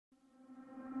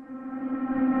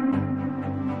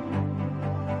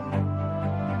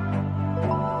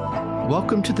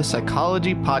Welcome to the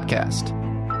Psychology Podcast,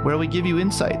 where we give you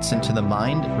insights into the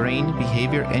mind, brain,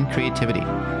 behavior, and creativity.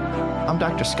 I'm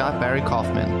Dr. Scott Barry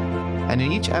Kaufman, and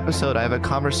in each episode I have a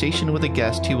conversation with a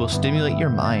guest who will stimulate your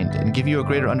mind and give you a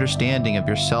greater understanding of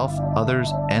yourself,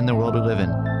 others, and the world we live in.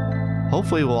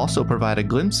 Hopefully we'll also provide a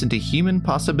glimpse into human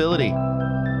possibility.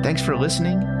 Thanks for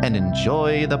listening and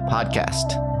enjoy the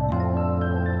podcast.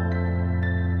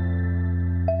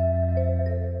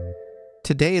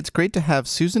 Today, it's great to have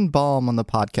Susan Baum on the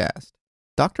podcast.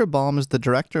 Dr. Baum is the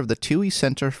director of the 2E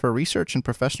Center for Research and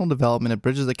Professional Development at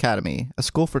Bridges Academy, a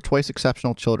school for twice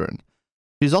exceptional children.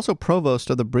 She's also provost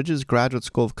of the Bridges Graduate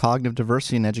School of Cognitive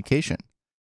Diversity and Education.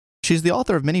 She's the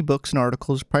author of many books and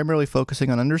articles primarily focusing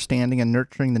on understanding and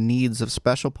nurturing the needs of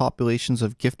special populations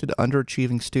of gifted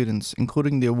underachieving students,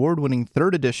 including the award-winning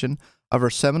third edition of her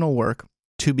seminal work,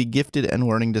 To Be Gifted and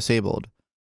Learning Disabled.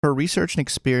 Her research and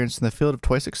experience in the field of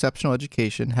twice exceptional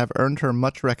education have earned her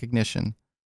much recognition.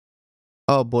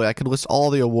 Oh boy, I could list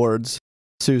all the awards,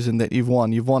 Susan, that you've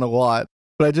won. You've won a lot.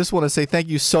 But I just want to say thank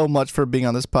you so much for being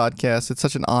on this podcast. It's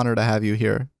such an honor to have you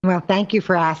here. Well, thank you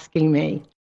for asking me.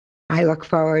 I look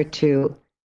forward to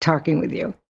talking with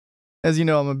you. As you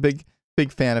know, I'm a big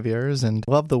fan of yours and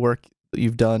love the work that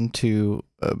you've done to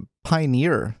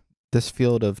pioneer this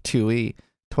field of 2E,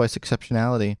 twice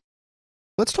exceptionality.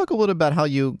 Let's talk a little about how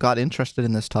you got interested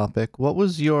in this topic. What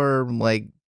was your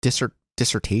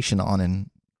dissertation on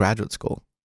in graduate school?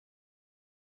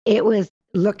 It was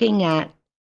looking at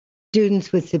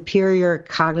students with superior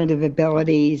cognitive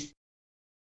abilities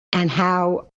and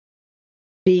how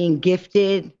being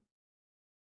gifted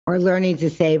or learning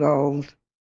disabled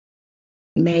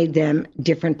made them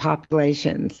different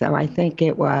populations. So I think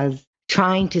it was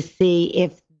trying to see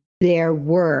if there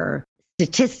were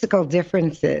statistical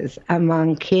differences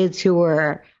among kids who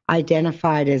were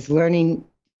identified as learning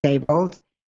disabled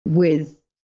with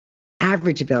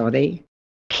average ability,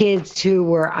 kids who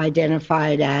were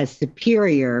identified as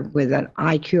superior with an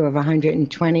IQ of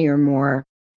 120 or more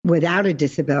without a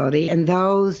disability, and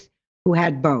those who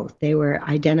had both. They were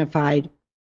identified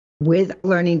with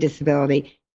learning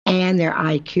disability and their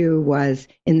IQ was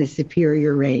in the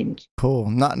superior range. Cool.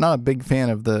 Not a big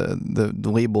fan of the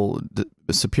label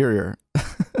superior.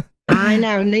 I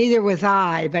know, neither was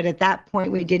I, but at that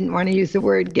point we didn't want to use the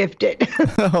word gifted.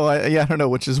 I don't know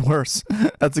which is worse.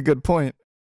 That's a good point.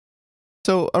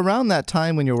 So around that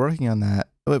time when you're working on that,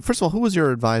 first of all, who was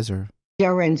your advisor?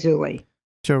 Joe Renzulli.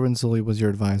 Joe Renzulli was your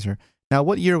advisor. Now,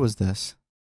 what year was this?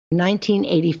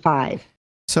 1985.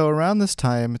 So around this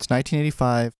time, it's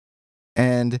 1985,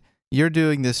 and you're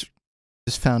doing this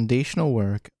foundational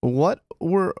work. What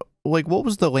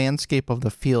was the landscape of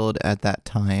the field at that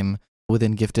time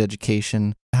within gifted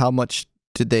education? How much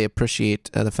did they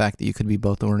appreciate the fact that you could be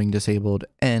both learning disabled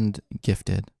and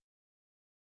gifted?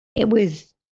 It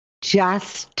was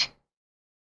just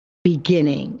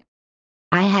beginning.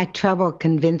 I had trouble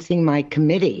convincing my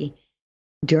committee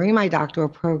during my doctoral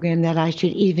program that I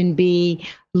should even be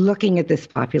looking at this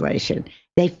population.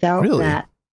 They felt that,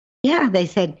 they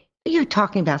said, you're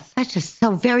talking about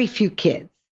so very few kids.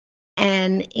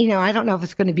 And, I don't know if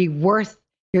it's going to be worth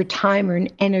your time or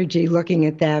energy looking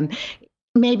at them.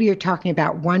 Maybe you're talking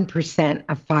about 1%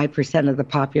 of 5% of the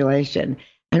population.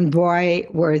 And boy,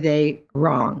 were they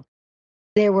wrong.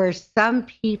 There were some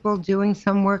people doing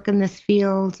some work in this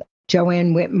field,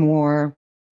 Joanne Whitmore,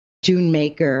 June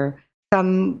Maker,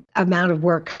 some amount of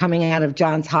work coming out of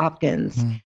Johns Hopkins.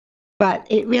 But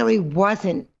it really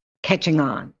wasn't catching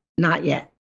on, not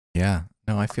yet. Yeah,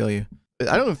 no, I feel you.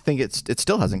 I don't think it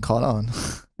still hasn't caught on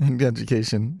in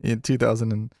education in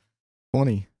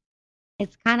 2020.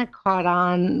 It's kind of caught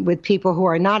on with people who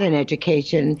are not in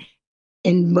education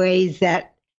in ways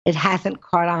that it hasn't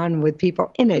caught on with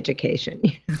people in education.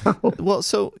 Well,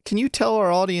 so can you tell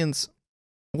our audience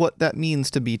what that means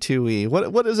to be 2E?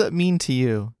 What does that mean to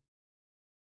you?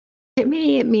 To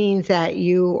me, it means that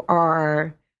you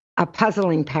are a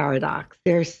puzzling paradox.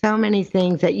 There are so many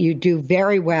things that you do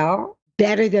very well,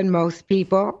 better than most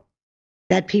people,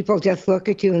 that people just look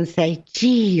at you and say,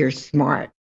 gee, you're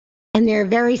smart. And they're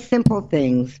very simple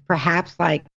things, perhaps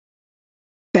like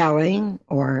spelling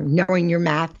or knowing your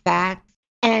math facts,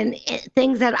 and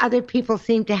things that other people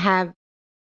seem to have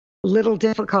little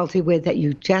difficulty with that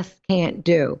you just can't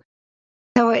do.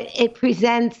 So it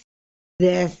presents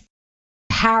this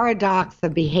paradox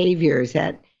of behaviors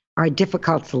that are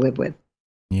difficult to live with.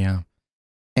 Yeah.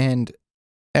 And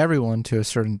everyone, to a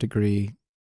certain degree,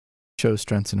 shows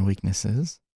strengths and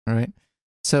weaknesses, right?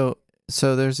 So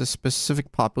there's a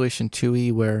specific population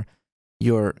 2E where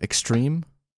you're extreme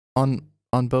on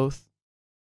both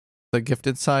the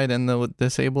gifted side and the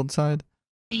disabled side?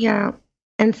 Yeah.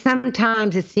 And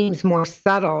sometimes it seems more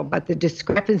subtle, but the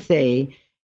discrepancy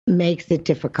makes it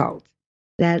difficult.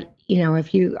 That,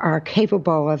 if you are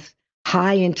capable of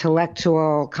high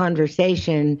intellectual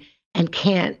conversation and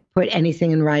can't put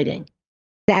anything in writing,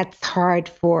 that's hard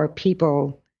for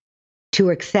people to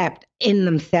accept in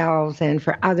themselves and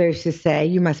for others to say,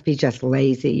 you must be just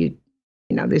lazy.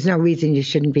 There's no reason you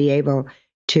shouldn't be able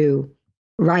to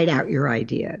write out your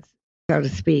ideas, so to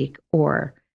speak,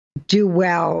 or do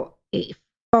well,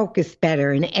 focus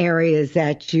better in areas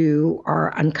that you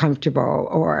are uncomfortable,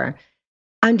 or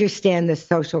understand the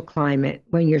social climate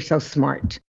when you're so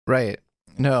smart. Right.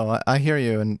 No, I hear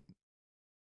you. And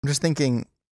I'm just thinking,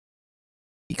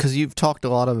 because you've talked a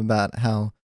lot about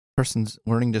how person's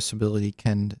learning disability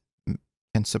can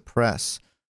suppress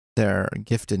their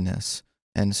giftedness.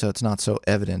 And so it's not so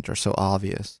evident or so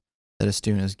obvious that a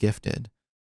student is gifted.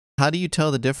 How do you tell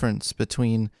the difference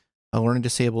between a learning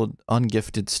disabled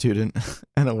ungifted student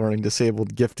and a learning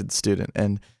disabled gifted student?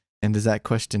 And does that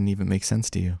question even make sense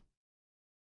to you?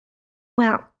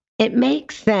 Well, it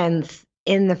makes sense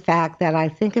in the fact that I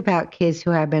think about kids who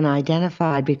have been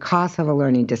identified because of a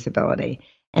learning disability,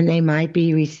 and they might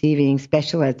be receiving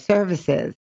special ed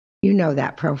services. You know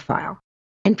that profile.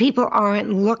 And people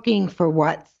aren't looking for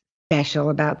what's special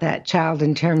about that child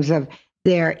in terms of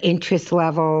their interest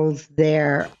levels,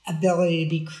 their ability to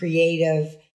be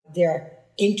creative, their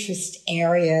interest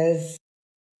areas.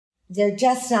 They're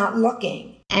just not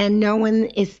looking. And no one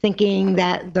is thinking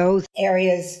that those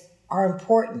areas are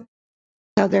important.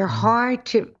 So they're hard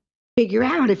to figure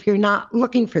out if you're not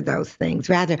looking for those things.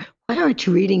 Rather, why aren't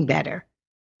you reading better?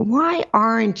 Why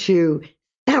aren't you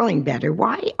spelling better?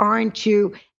 Why aren't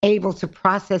you able to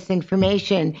process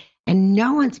information? And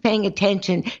no one's paying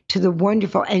attention to the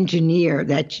wonderful engineer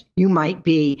that you might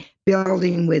be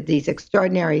building with these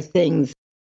extraordinary things,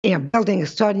 building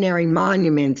extraordinary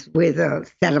monuments with a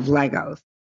set of Legos.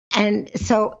 And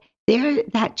so there,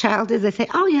 that child is, they say,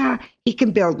 oh yeah, he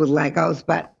can build with Legos,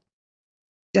 but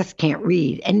just can't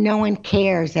read. And no one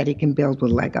cares that he can build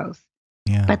with Legos.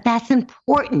 Yeah. But that's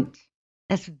important.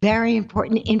 That's very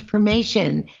important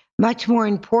information, much more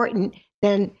important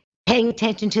than paying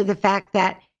attention to the fact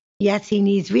that, yes, he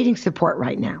needs reading support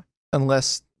right now.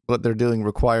 Unless what they're doing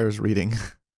requires reading.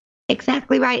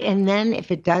 Exactly right. And then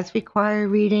if it does require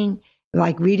reading,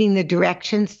 like reading the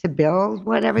directions to build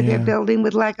whatever they're building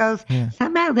with Legos,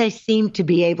 somehow they seem to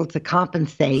be able to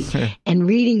compensate, and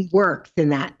reading works in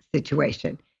that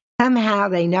situation. Somehow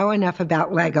they know enough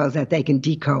about Legos that they can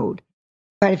decode.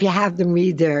 But if you have them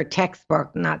read their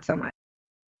textbook, not so much.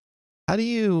 What do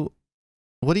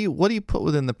you put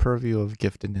within the purview of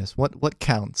giftedness? What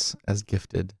counts as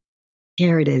gifted?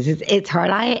 Here it is. It's hard.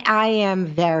 I am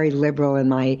very liberal in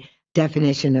my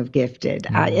definition of gifted.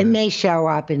 It may show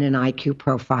up in an IQ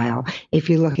profile if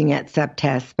you're looking at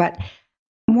subtests, but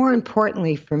more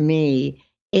importantly for me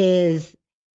is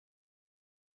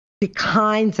the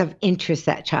kinds of interests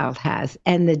that child has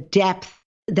and the depth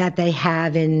that they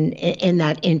have in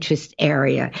that interest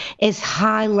area. Is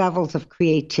high levels of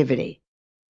creativity.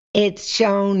 It's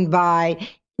shown by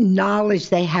knowledge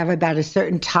they have about a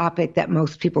certain topic that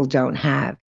most people don't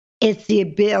have. It's the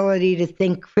ability to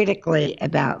think critically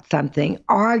about something,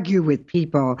 argue with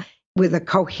people with a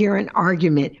coherent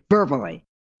argument verbally.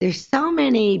 There's so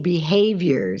many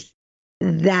behaviors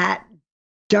that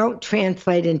don't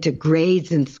translate into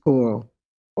grades in school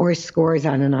or scores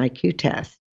on an IQ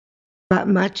test, but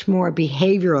much more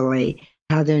behaviorally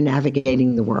how they're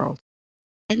navigating the world.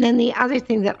 And then the other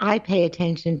thing that I pay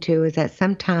attention to is that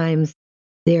sometimes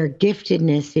their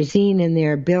giftedness is seen in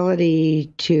their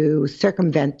ability to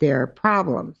circumvent their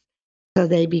problems. So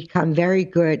they become very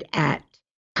good at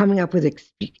coming up with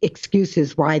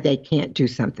excuses why they can't do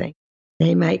something.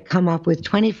 They might come up with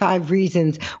 25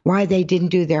 reasons why they didn't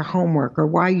do their homework or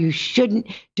why you shouldn't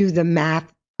do the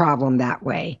math problem that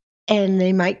way. And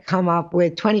they might come up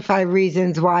with 25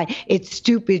 reasons why it's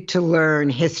stupid to learn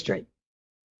history.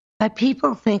 But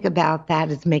people think about that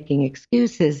as making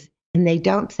excuses, and they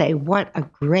don't say what a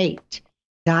great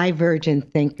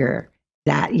divergent thinker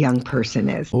that young person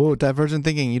is. Oh, divergent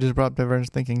thinking. You just brought up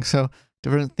divergent thinking. So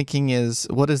divergent thinking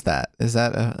what is that? Is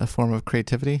that a form of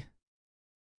creativity?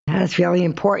 That's really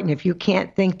important. If you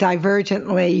can't think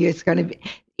divergently,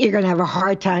 you're going to have a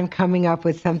hard time coming up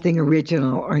with something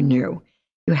original or new.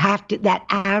 You have to, that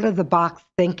out of the box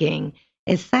thinking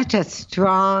is such a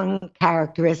strong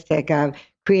characteristic of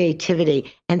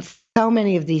creativity. And so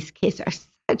many of these kids are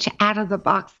such out of the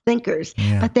box thinkers,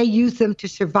 but they use them to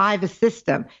survive a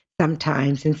system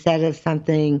sometimes instead of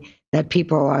something that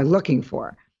people are looking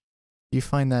for. You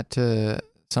find that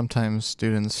sometimes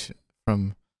students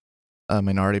from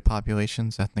minority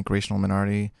populations, ethnic, racial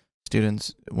minority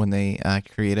students, when they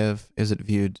act creative, is it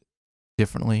viewed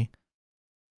differently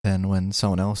than when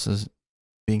someone else is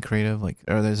being creative? Like,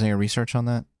 are there any research on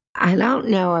that? I don't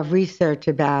know of research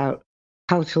about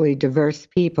culturally diverse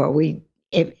people.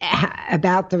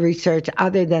 About the research,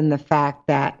 other than the fact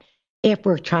that if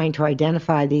we're trying to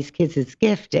identify these kids as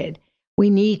gifted, we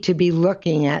need to be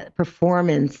looking at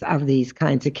performance of these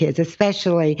kinds of kids,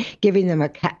 especially giving them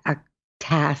a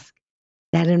task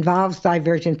that involves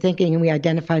divergent thinking, and we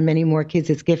identify many more kids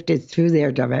as gifted through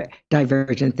their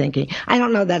divergent thinking. I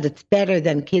don't know that it's better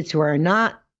than kids who are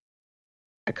not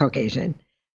Caucasian,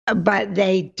 but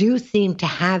they do seem to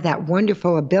have that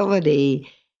wonderful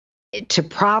ability to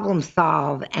problem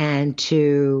solve and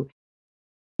to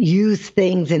use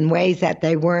things in ways that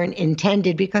they weren't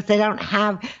intended because they don't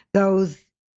have those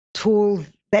tools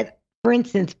that, for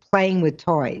instance, playing with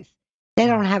toys. They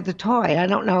don't have the toy. I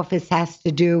don't know if this has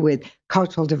to do with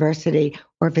cultural diversity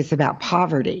or if it's about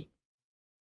poverty.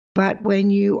 But when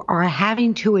you are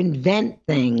having to invent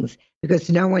things because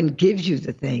no one gives you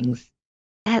the things,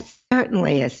 that's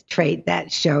certainly a trait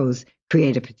that shows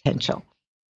creative potential.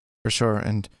 For sure.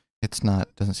 And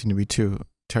doesn't seem to be too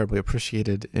terribly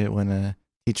appreciated when a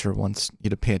teacher wants you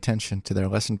to pay attention to their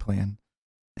lesson plan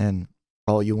and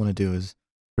all you want to do is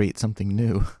create something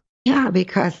new. Yeah,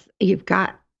 because you've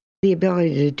got the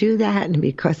ability to do that, and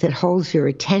because it holds your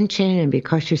attention, and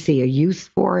because you see a use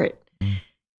for it.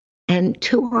 And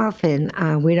too often,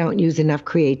 we don't use enough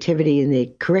creativity in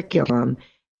the curriculum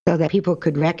so that people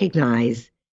could recognize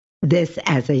this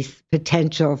as a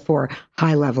potential for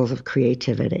high levels of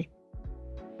creativity.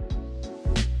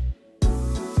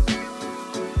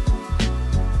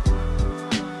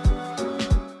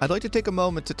 I'd like to take a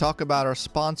moment to talk about our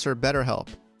sponsor, BetterHelp.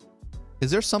 Is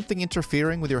there something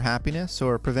interfering with your happiness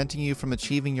or preventing you from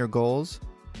achieving your goals?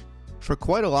 For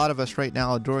quite a lot of us right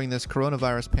now during this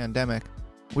coronavirus pandemic,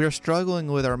 we are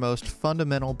struggling with our most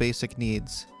fundamental basic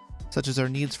needs, such as our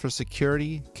needs for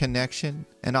security, connection,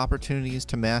 and opportunities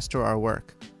to master our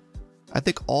work. I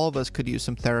think all of us could use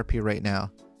some therapy right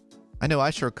now. I know I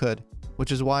sure could,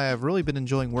 which is why I've really been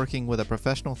enjoying working with a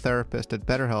professional therapist at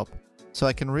BetterHelp so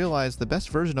I can realize the best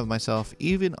version of myself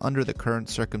even under the current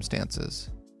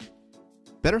circumstances.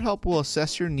 BetterHelp will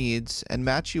assess your needs and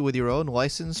match you with your own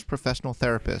licensed professional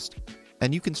therapist,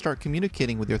 and you can start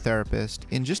communicating with your therapist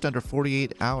in just under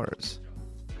 48 hours.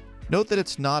 Note that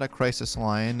it's not a crisis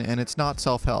line and it's not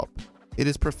self-help. It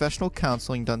is professional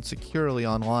counseling done securely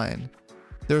online.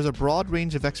 There is a broad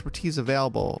range of expertise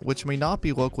available, which may not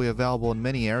be locally available in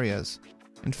many areas.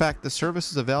 In fact, the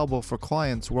service is available for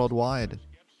clients worldwide.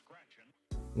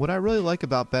 What I really like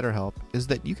about BetterHelp is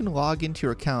that you can log into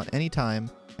your account anytime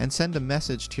and send a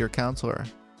message to your counselor.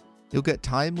 You'll get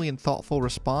timely and thoughtful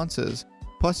responses,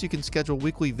 plus you can schedule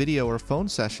weekly video or phone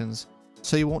sessions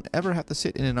so you won't ever have to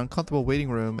sit in an uncomfortable waiting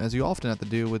room as you often have to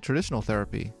do with traditional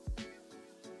therapy.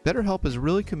 BetterHelp is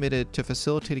really committed to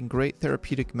facilitating great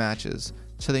therapeutic matches,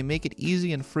 so they make it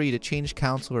easy and free to change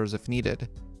counselors if needed.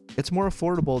 It's more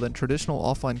affordable than traditional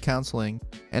offline counseling,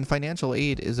 and financial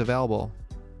aid is available.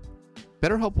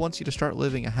 BetterHelp wants you to start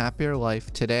living a happier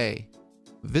life today.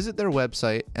 Visit their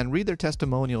website and read their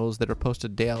testimonials that are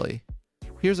posted daily.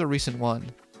 Here's a recent one.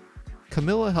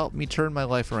 Camilla helped me turn my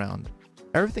life around.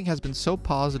 Everything has been so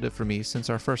positive for me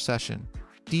since our first session.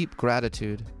 Deep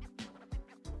gratitude.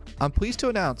 I'm pleased to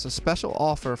announce a special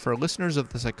offer for listeners of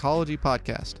the Psychology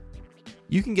Podcast.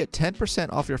 You can get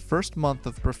 10% off your first month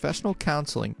of professional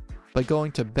counseling by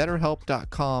going to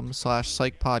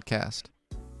betterhelp.com/psychpodcast.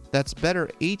 That's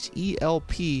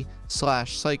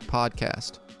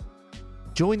betterhelp.com/psychpodcast.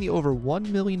 Join the over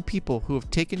 1 million people who have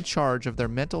taken charge of their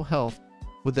mental health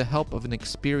with the help of an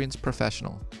experienced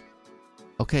professional.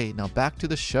 Okay, now back to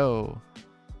the show.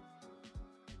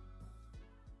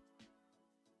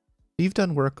 You've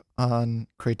done work on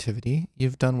creativity.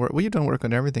 You've done work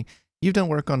on everything. You've done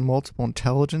work on multiple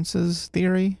intelligences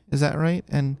theory. Is that right?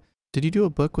 And did you do a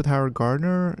book with Howard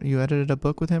Gardner? You edited a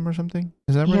book with him or something?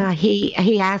 Is that right? Yeah,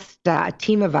 he asked a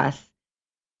team of us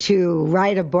to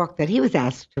write a book that he was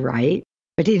asked to write,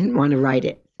 but he didn't want to write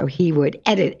it. So he would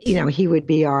edit, he would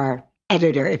be our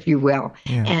editor, if you will.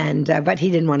 Yeah. And but he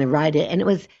didn't want to write it. And it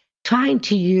was trying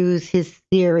to use his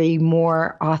theory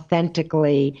more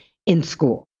authentically in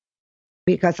school,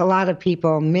 because a lot of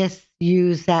people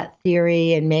misuse that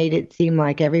theory and made it seem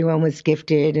like everyone was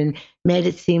gifted and made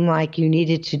it seem like you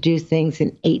needed to do things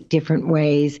in 8 different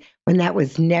ways when that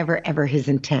was never, ever his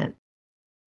intent.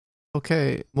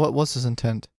 Okay. What was his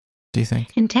intent, do you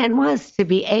think? Intent was to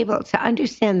be able to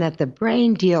understand that the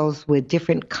brain deals with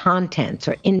different contents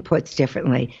or inputs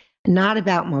differently, not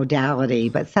about modality,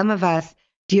 but some of us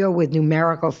deal with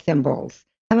numerical symbols.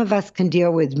 Some of us can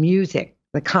deal with music,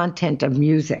 the content of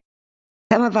music.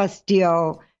 Some of us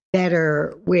deal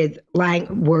better with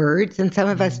words, and some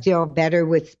of us deal better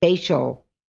with spatial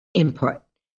input.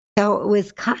 So it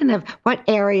was kind of what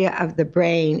area of the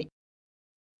brain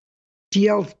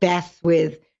deals best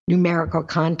with numerical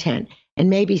content. And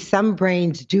maybe some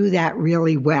brains do that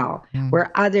really well,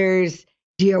 where others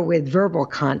deal with verbal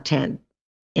content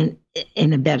in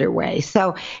a better way.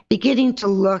 So beginning to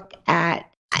look at,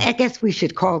 I guess we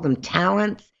should call them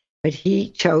talents, but he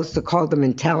chose to call them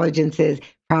intelligences,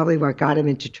 probably what got him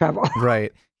into trouble.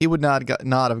 Right. He would not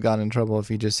have gotten in trouble if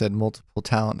he just said multiple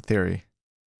talent theory.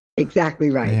 Exactly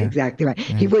right. Yeah. Exactly right.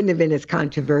 Yeah. He wouldn't have been as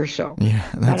controversial. Yeah.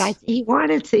 But he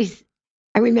wanted to.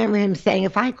 I remember him saying,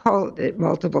 if I called it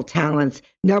multiple talents,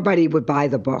 nobody would buy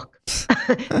the book.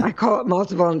 I call it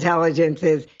multiple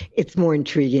intelligences. It's more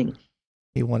intriguing.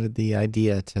 He wanted the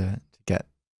idea to get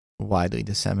widely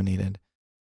disseminated.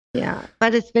 Yeah.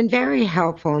 But it's been very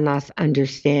helpful in us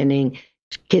understanding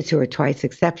kids who are twice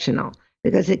exceptional,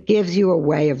 because it gives you a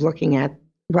way of looking at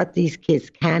what these kids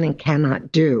can and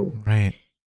cannot do. Right.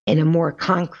 In a more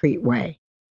concrete way.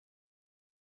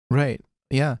 Right.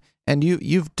 Yeah. And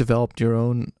you've developed your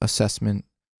own assessment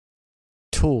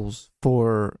tools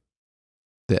for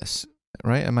this,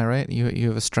 right? Am I right? You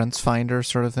have a strengths finder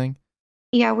sort of thing?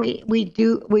 Yeah, we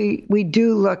do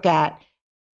look at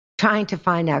trying to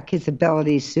find out kids'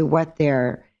 abilities through what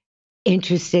they're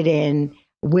interested in,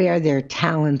 where their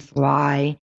talents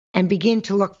lie, and begin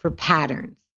to look for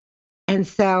patterns. And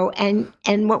so, and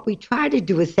what we try to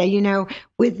do is say,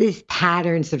 with these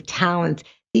patterns of talents,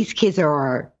 these kids are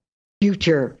our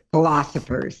future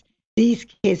philosophers. These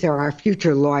kids are our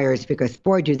future lawyers, because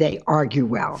boy, do they argue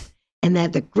well. And they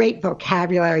have the great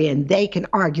vocabulary, and they can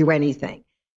argue anything.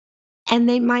 And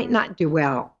they might not do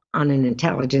well on an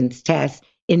intelligence test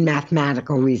in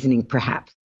mathematical reasoning,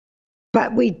 perhaps.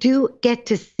 But we do get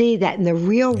to see that in the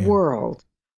real world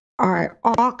are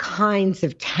all kinds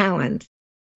of talents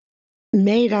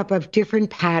made up of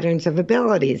different patterns of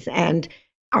abilities. And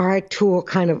our tool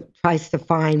kind of tries to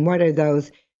find what are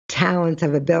those talents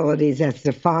of abilities as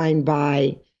defined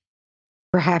by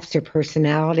perhaps their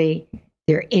personality,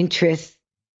 their interests,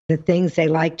 the things they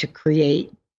like to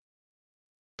create.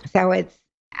 So it's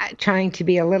trying to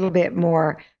be a little bit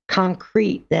more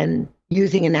concrete than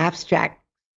using an abstract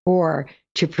score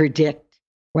to predict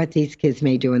what these kids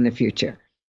may do in the future.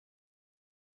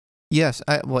 Yes,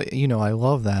 I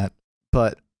love that.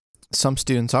 But some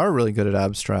students are really good at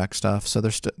abstract stuff, so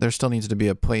there still needs to be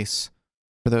a place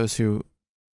for those who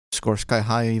score sky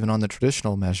high even on the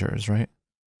traditional measures, right?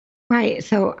 Right.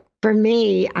 So for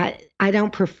me, I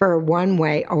don't prefer one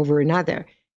way over another.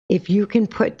 If you can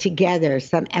put together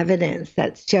some evidence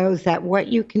that shows that what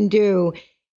you can do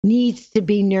needs to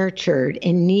be nurtured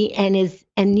and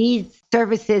needs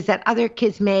services that other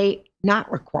kids may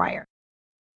not require.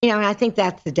 And I think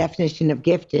that's the definition of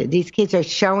gifted. These kids are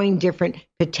showing different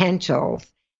potentials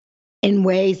in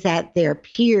ways that their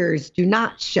peers do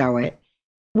not show it,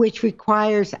 which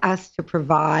requires us to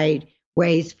provide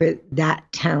ways for that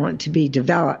talent to be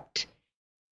developed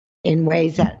in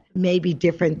ways that may be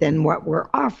different than what we're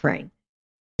offering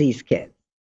these kids.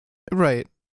 Right.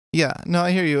 Yeah. No,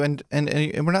 I hear you. And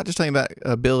we're not just talking about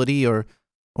ability or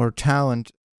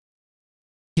talent.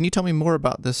 Can you tell me more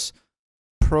about this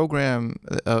program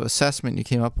assessment you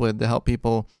came up with to help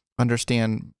people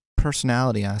understand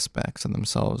personality aspects of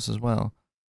themselves as well?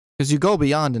 Because you go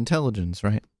beyond intelligence,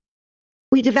 right?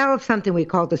 We developed something we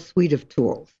call the suite of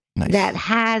tools. Nice. That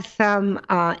has some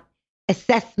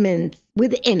assessments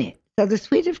within it. So the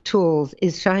suite of tools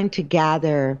is trying to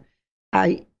gather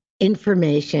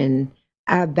information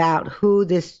about who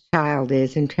this child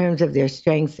is in terms of their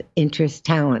strengths, interests,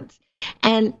 talents.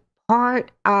 And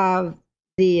part of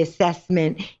the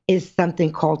assessment is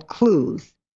something called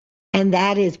clues. And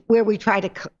that is where we try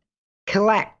to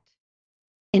collect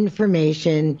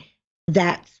information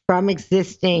that's from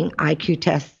existing IQ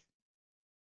tests,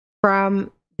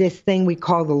 from this thing we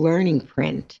call the learning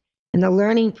print. And the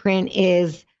learning print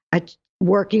is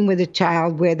working with a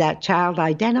child where that child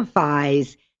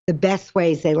identifies the best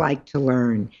ways they like to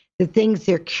learn, the things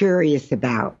they're curious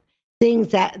about, things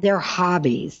that their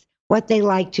hobbies, what they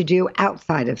like to do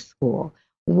outside of school,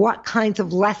 what kinds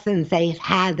of lessons they've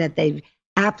had that they've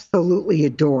absolutely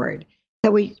adored.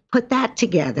 So we put that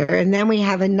together, and then we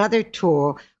have another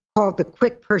tool called the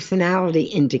Quick Personality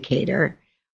Indicator,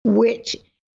 which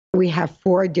we have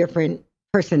 4 different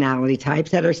personality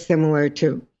types that are similar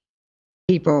to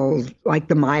people like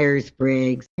the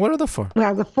Myers-Briggs. What are the 4?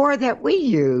 Well, the 4 that we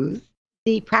use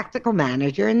the practical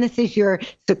manager, and this is your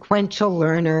sequential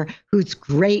learner who's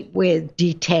great with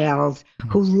details,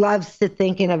 who loves to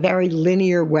think in a very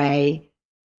linear way.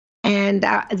 And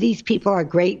these people are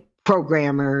great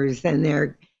programmers, and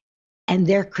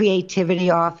their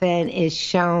creativity often is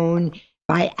shown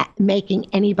by making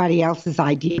anybody else's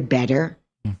idea better.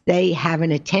 They have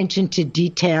an attention to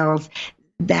details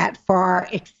that far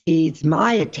exceeds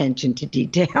my attention to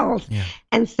details. Yeah.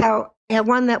 And so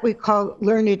one that we call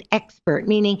learned expert,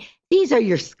 meaning these are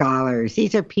your scholars.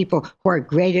 These are people who are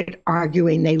great at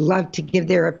arguing. They love to give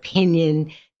their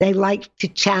opinion. They like to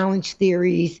challenge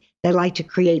theories. They like to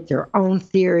create their own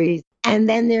theories. And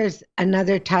then there's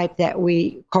another type that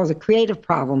we call the creative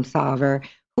problem solver,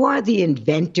 who are the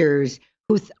inventors,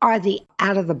 who are the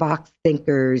out-of-the-box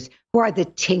thinkers, who are the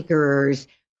tinkerers,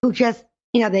 who just,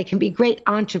 they can be great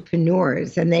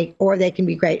entrepreneurs, or they can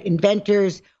be great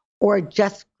inventors, or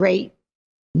just great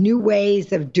new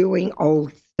ways of doing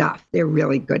old stuff. They're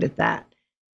really good at that.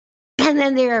 And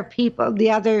then there are people,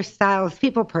 the other styles,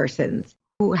 people persons,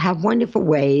 who have wonderful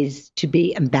ways to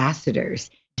be ambassadors,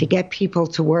 to get people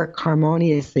to work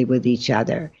harmoniously with each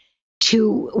other,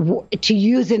 to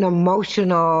use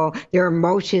their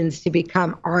emotions to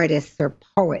become artists or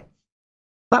poets.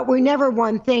 But we're never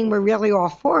one thing. We're really all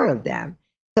four of them.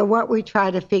 So what we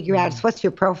try to figure out is, what's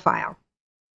your profile?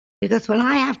 Because when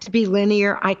I have to be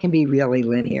linear, I can be really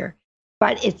linear.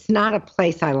 But it's not a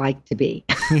place I like to be.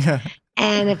 Yeah.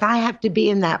 And if I have to be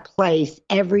in that place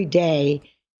every day,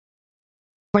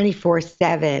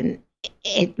 24/7,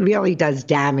 it really does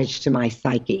damage to my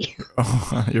psyche.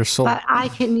 Oh, your soul. But I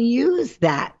can use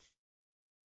that,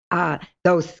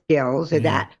 those skills or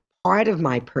that part of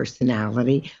my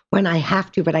personality when I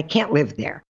have to, but I can't live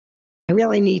there. I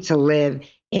really need to live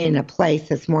in a place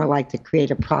that's more like the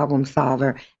creative problem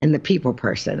solver and the people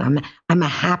person. I'm a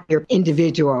happier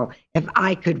individual if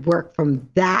I could work from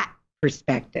that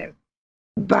perspective.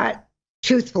 But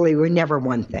truthfully, we're never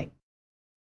one thing.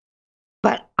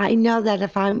 But I know that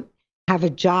if I have a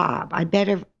job, I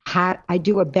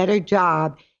do a better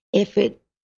job if it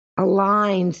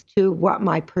aligns to what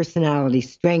my personality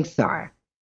strengths are,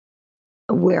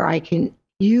 where I can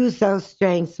use those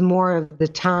strengths more of the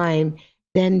time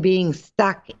than being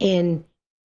stuck in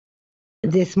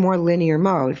this more linear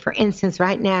mode. For instance,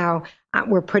 right now,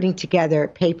 we're putting together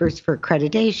papers for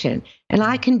accreditation, and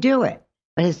I can do it,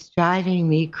 but it's driving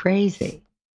me crazy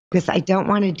because I don't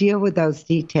want to deal with those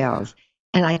details.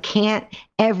 And I can't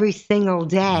every single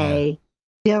day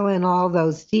fill in all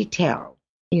those details.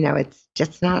 It's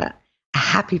just not a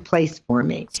happy place for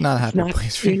me. It's not a happy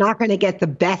place for you. You're not going to get the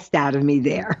best out of me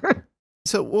there.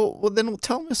 So, well, then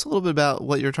tell us a little bit about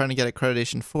what you're trying to get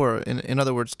accreditation for. In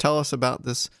other words, tell us about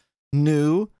this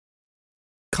new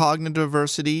cognitive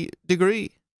diversity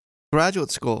degree,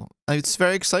 graduate school. It's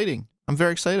very exciting. I'm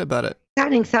very excited about it.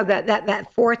 Exciting. So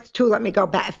that fourth tool, let me go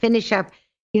back, finish up.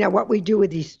 What we do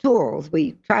with these tools,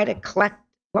 we try to collect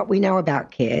what we know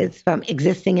about kids from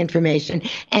existing information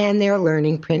and their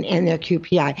learning print and their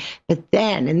QPI. But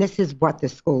then, and this is what the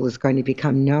school is going to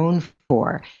become known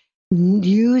for,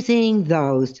 using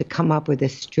those to come up with a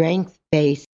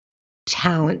strength-based,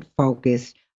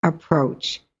 talent-focused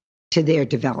approach to their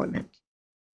development.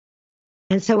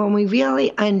 And so when we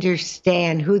really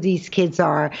understand who these kids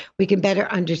are, we can better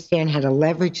understand how to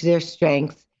leverage their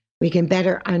strengths. We can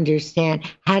better understand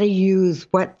how to use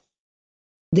what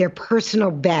their personal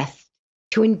best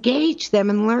to engage them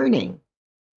in learning.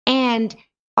 And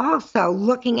also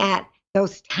looking at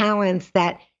those talents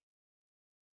that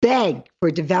beg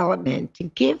for development, to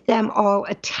give them all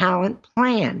a talent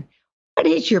plan. What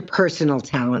is your personal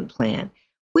talent plan?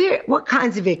 What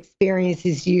kinds of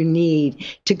experiences do you need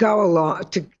to go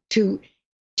along to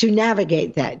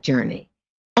navigate that journey?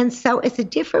 And so it's a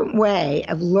different way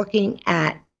of looking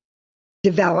at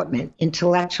development,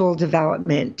 intellectual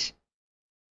development,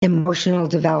 emotional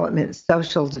development,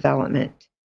 social development.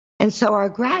 And so our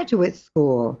graduate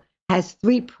school has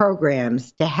 3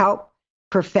 programs to help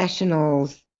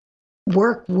professionals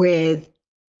work with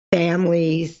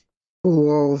families,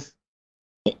 schools,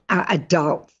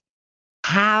 adults.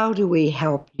 How do we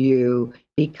help you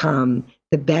become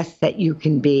the best that you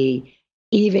can be,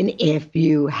 even if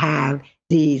you have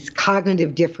these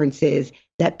cognitive differences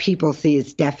that people see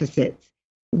as deficits?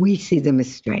 We see them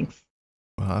as strengths.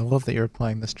 Well, I love that you're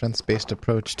applying the strengths-based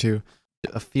approach to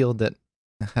a field that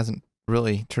hasn't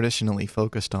really traditionally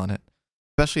focused on it,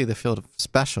 especially the field of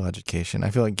special education. I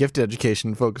feel like gifted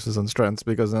education focuses on strengths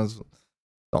because that's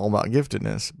all about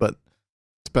giftedness, but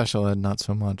special ed, not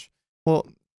so much. Well,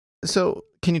 so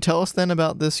can you tell us then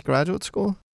about this graduate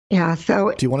school? Yeah,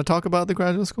 so... Do you want to talk about the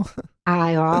graduate school?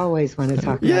 I always want to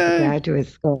talk about the graduate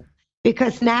school.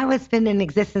 because now it's been in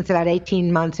existence about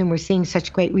 18 months and we're seeing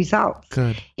such great results.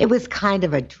 Good. It was kind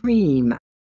of a dream,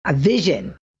 a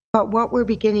vision. But what we're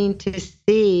beginning to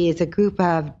see is a group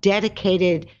of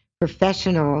dedicated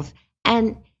professionals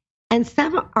and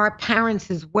some are parents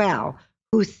as well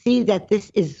who see that this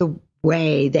is the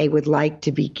way they would like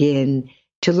to begin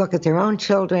to look at their own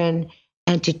children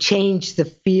and to change the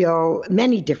field,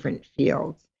 many different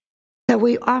fields. So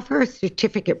we offer a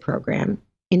certificate program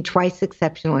in twice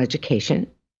exceptional education,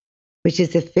 which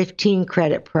is a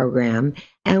 15-credit program.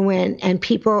 And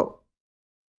people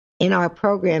in our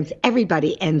programs,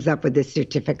 everybody ends up with this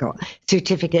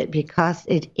certificate because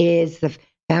it is the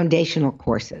foundational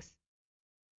courses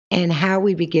and how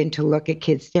we begin to look at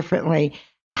kids differently,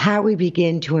 how we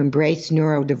begin to embrace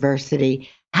neurodiversity,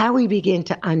 how we begin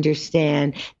to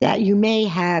understand that you may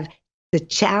have the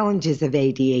challenges of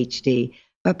ADHD,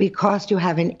 but because you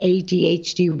have an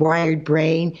ADHD wired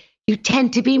brain, you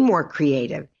tend to be more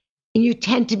creative and you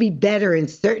tend to be better in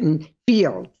certain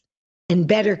fields and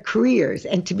better careers,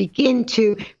 and to begin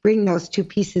to bring those two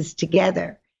pieces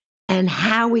together and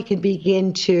how we can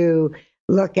begin to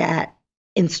look at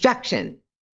instruction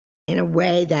in a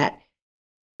way that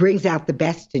brings out the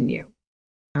best in you.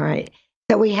 All right.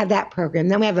 So we have that program.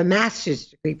 Then we have a master's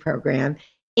degree program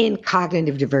in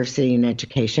cognitive diversity in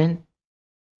education.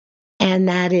 And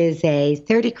that is a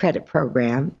 30-credit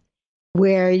program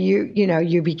where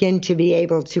you begin to be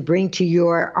able to bring to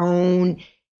your own,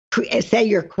 say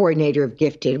you're a coordinator of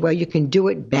gifted, well, you can do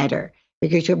it better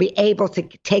because you'll be able to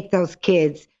take those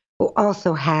kids who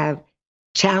also have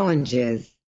challenges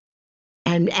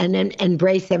and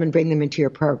embrace them and bring them into your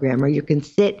program. Or you can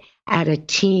sit at a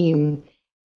team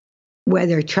where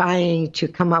they're trying to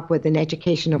come up with an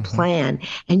educational plan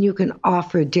and you can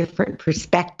offer different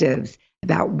perspectives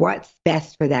about what's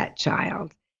best for that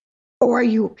child. Or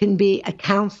you can be a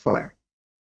counselor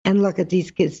and look at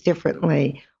these kids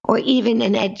differently, or even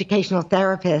an educational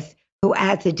therapist who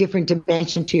adds a different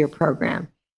dimension to your program.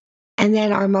 And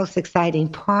then our most exciting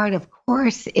part, of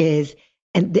course, is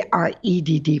our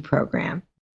EDD program.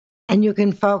 And you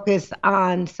can focus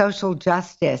on social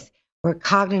justice where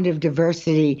cognitive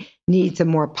diversity needs a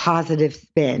more positive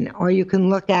spin, or you can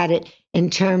look at it in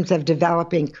terms of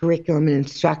developing curriculum and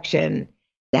instruction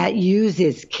that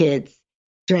uses kids'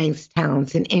 strengths,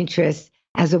 talents, and interests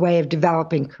as a way of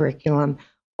developing curriculum,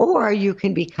 or you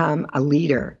can become a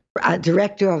leader, a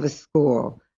director of a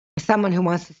school, someone who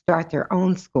wants to start their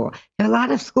own school. There are a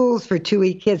lot of schools for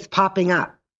 2E kids popping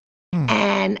up,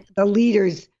 and the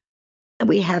leaders,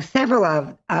 we have several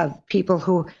of people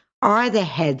who are the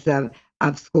heads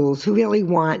of schools who really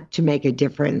want to make a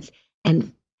difference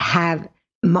and have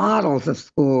models of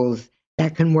schools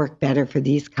that can work better for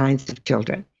these kinds of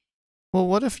children. Well,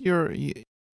 what if you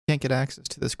can't get access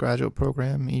to this graduate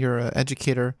program? You're an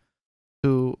educator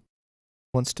who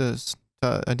wants to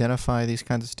identify these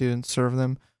kinds of students, serve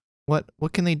them. What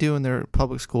can they do in their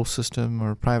public school system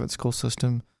or private school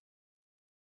system?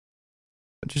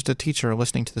 Just a teacher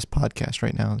listening to this podcast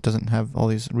right now that doesn't have all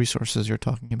these resources you're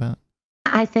talking about.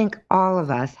 I think all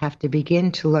of us have to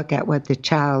begin to look at what the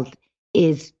child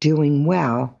is doing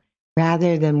well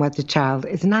rather than what the child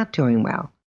is not doing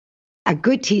well. A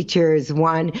good teacher is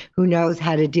one who knows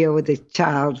how to deal with the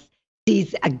child,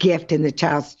 sees a gift in the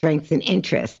child's strengths and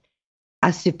interests.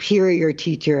 A superior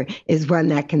teacher is one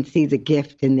that can see the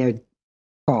gift in their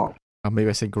fault. Maybe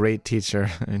I say great teacher.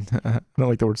 I don't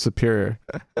like the word superior.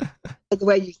 The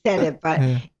way you said it, but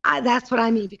that's what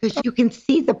I mean, because you can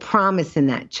see the promise in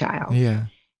that child. Yeah.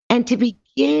 And to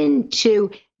begin to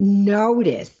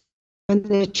notice when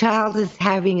the child is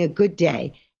having a good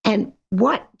day, and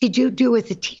what did you do as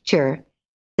a teacher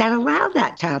that allowed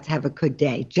that child to have a good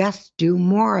day? Just do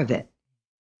more of it.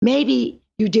 Maybe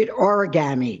you did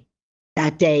origami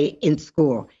that day in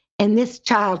school, and this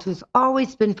child who's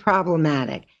always been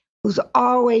problematic, who's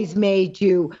always made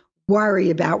you worry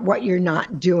about what you're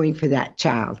not doing for that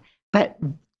child. But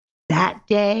that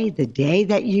day, the day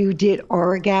that you did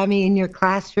origami in your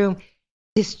classroom,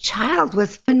 this child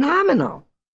was phenomenal.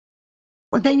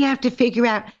 Well, then you have to figure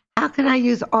out, how can I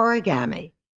use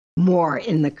origami more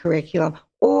in the curriculum?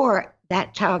 Or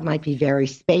that child might be very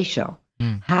spatial.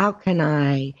 How can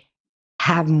I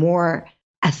have more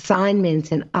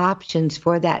assignments and options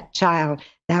for that child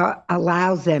that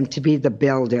allows them to be the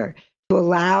builder, to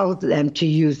allow them to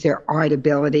use their art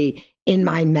ability in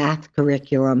my math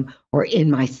curriculum or in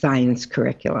my science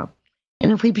curriculum?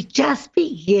 And if we just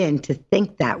begin to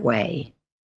think that way,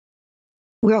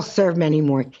 we'll serve many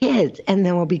more kids, and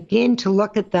then we'll begin to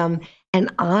look at them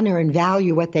and honor and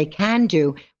value what they can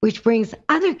do, which brings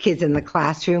other kids in the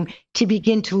classroom to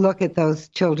begin to look at those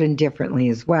children differently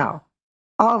as well.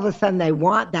 all of a sudden they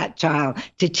want that child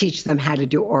to teach them how to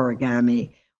do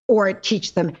origami or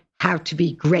teach them how to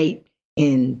be great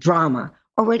in drama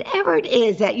or whatever it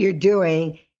is that you're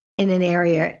doing in an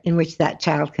area in which that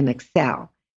child can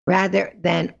excel, rather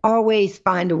than always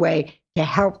find a way to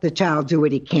help the child do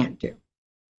what he can't do.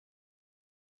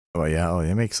 Oh, yeah. Oh,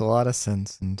 it makes a lot of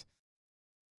sense. And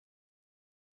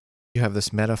you have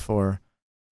this metaphor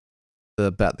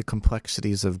about the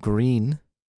complexities of green.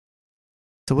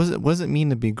 So what does it mean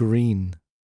to be green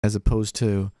as opposed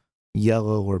to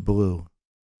yellow or blue?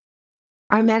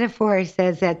 Our metaphor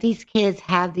says that these kids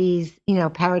have these,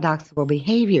 paradoxical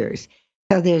behaviors.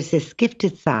 So there's this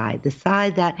gifted side, the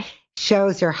side that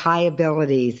shows their high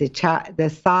abilities,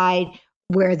 the side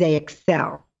where they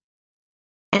excel.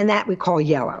 And that we call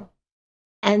yellow.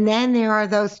 And then there are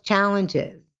those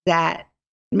challenges that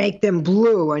make them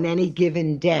blue on any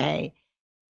given day.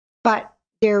 But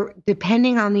they're,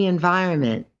 depending on the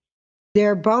environment,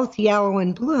 they're both yellow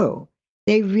and blue.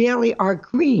 They really are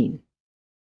green.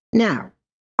 Now,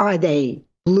 are they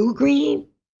blue-green?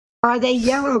 Are they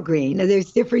yellow-green?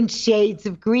 There's different shades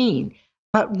of green.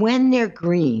 But when they're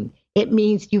green, it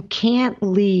means you can't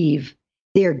leave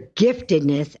their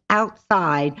giftedness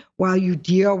outside while you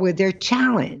deal with their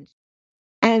challenge.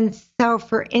 And so,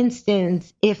 for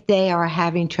instance, if they are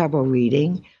having trouble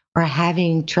reading or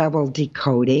having trouble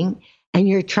decoding, and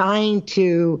you're trying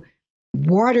to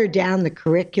water down the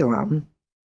curriculum,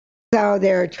 so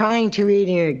they're trying to read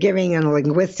and you're giving a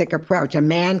linguistic approach, a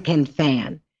man can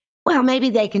fan. Well, maybe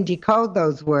they can decode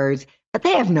those words, but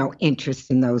they have no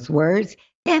interest in those words.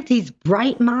 They have these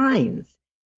bright minds.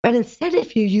 But instead,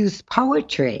 if you use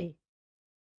poetry,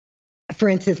 for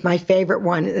instance, my favorite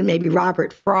one, maybe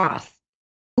Robert Frost,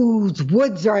 whose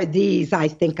woods are these, I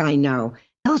think I know.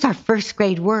 Those are first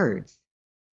grade words.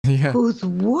 Yeah. Whose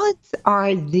woods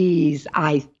are these,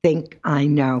 I think I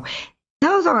know.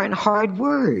 Those aren't hard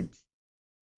words.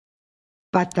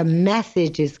 But the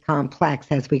message is complex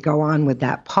as we go on with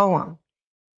that poem.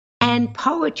 And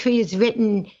poetry is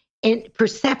written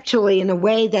perceptually in a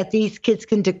way that these kids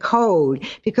can decode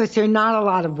because there are not a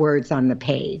lot of words on the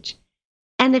page.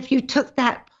 And if you took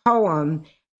that poem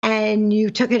and you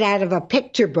took it out of a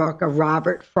picture book of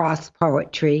Robert Frost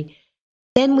poetry,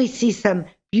 then we see some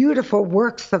beautiful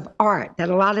works of art that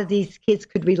a lot of these kids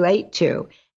could relate to.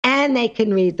 And they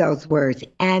can read those words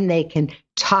and they can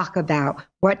talk about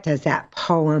what does that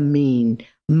poem mean?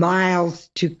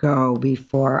 Miles to go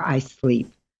before I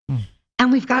sleep.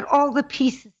 And we've got all the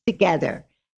pieces together.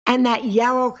 And that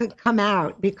yellow could come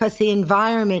out because the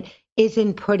environment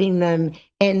isn't putting them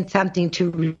in something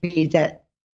to read, that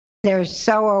they're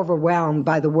so overwhelmed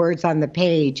by the words on the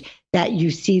page that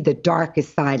you see the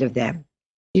darkest side of them.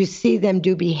 You see them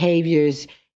do behaviors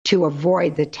to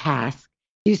avoid the task.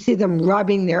 You see them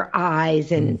rubbing their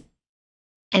eyes and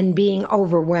being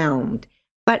overwhelmed.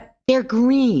 But they're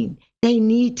green. They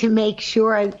need to make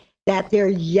sure that their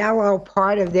yellow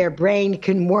part of their brain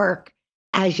can work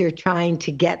as you're trying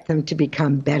to get them to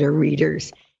become better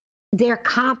readers. They're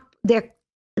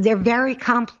very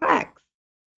complex.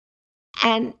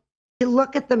 And to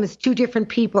look at them as two different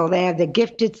people, they have the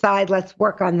gifted side, let's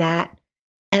work on that,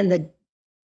 and the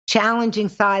challenging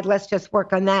side, let's just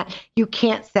work on that. You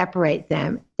can't separate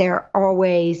them. They're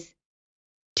always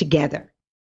together.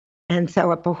 And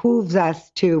so it behooves us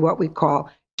to what we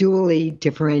call dually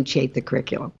differentiate the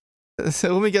curriculum.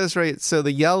 So let me get this right. So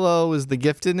the yellow is the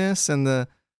giftedness, and the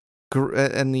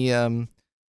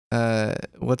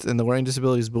learning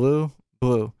disability is blue.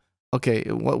 Blue. Okay.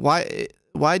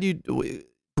 Why do you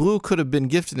blue could have been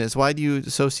giftedness? Why do you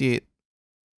associate?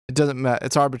 It doesn't matter.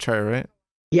 It's arbitrary, right?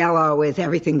 Yellow is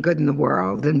everything good in the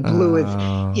world, and blue is,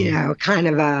 kind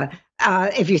of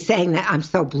if you're saying that I'm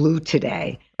so blue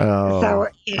today. Oh,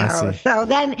 so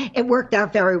then it worked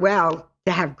out very well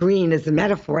to have green as a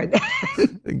metaphor.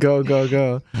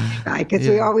 Go. Right, because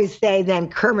we always say then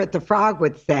Kermit the Frog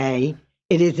would say,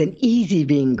 it isn't easy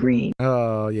being green.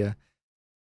 Oh, yeah.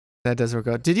 That does work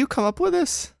out. Did you come up with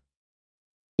this?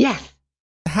 Yes.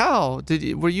 How?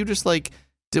 Were you just like,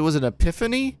 was it an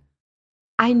epiphany?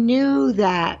 I knew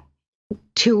that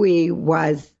TUI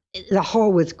the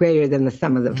whole was greater than the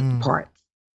sum of the parts.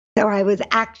 So I was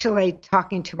actually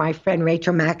talking to my friend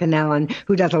Rachel McAnellen,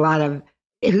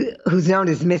 who's known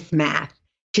as Miss Math.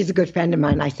 She's a good friend of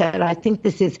mine. I said, I think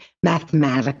this is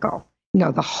mathematical.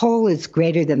 The whole is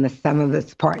greater than the sum of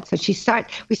its parts. So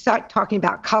we start talking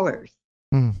about colors.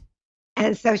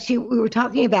 And so we were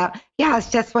talking about, it's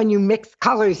just when you mix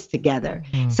colors together.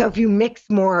 So if you mix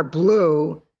more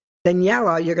blue than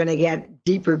yellow, you're going to get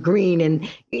deeper green.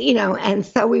 And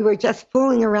so we were just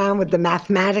fooling around with the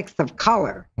mathematics of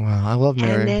color. Wow, I love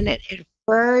Mary. And then it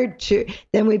preferred to,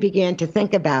 then we began to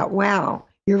think about, well,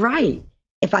 you're right.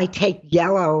 If I take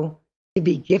yellow to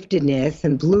be giftedness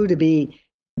and blue to be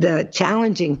the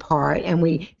challenging part, and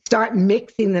we start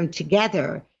mixing them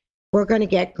together, we're going to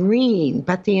get green.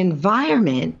 But the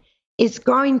environment is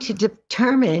going to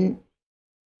determine,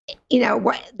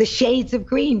 what the shades of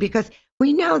green, because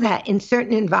we know that in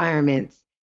certain environments,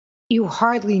 you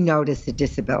hardly notice a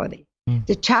disability.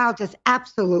 The child just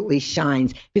absolutely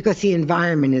shines because the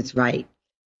environment is right.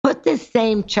 Put this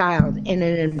same child in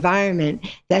an environment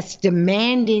that's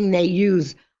demanding they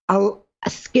use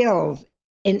skills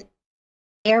in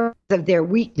areas of their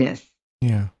weakness.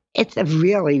 Yeah. It's a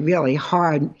really, really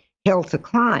hard hill to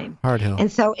climb. Hard hill. And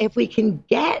so if we can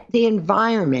get the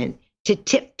environment to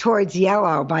tip towards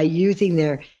yellow by using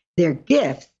their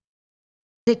gifts,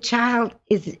 the child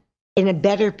is in a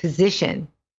better position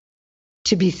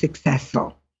to be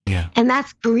successful. Yeah. And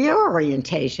that's career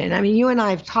orientation. I mean, you and I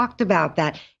have talked about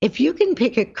that. If you can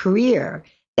pick a career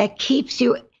that keeps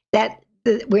you,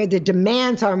 where the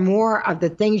demands are more of the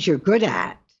things you're good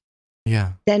at,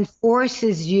 yeah, then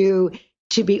forces you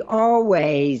to be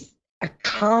always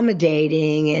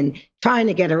accommodating and trying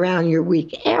to get around your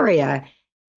weak area,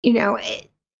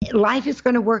 life is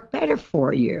going to work better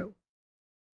for you.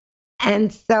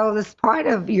 And so this part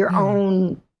of your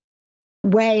own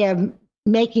way of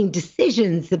making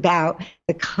decisions about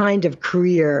the kind of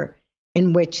career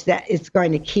in which that it's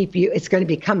going to keep you, it's going to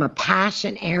become a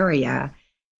passion area,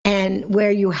 and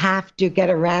where you have to get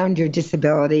around your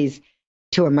disabilities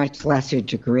to a much lesser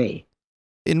degree.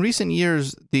 In recent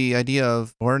years, the idea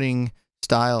of learning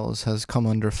styles has come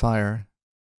under fire.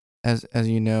 As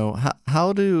you know,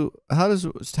 how do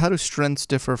strengths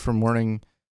differ from learning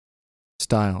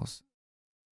styles?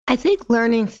 I think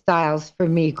learning styles for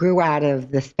me grew out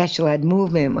of the special ed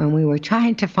movement when we were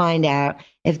trying to find out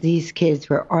if these kids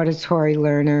were auditory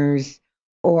learners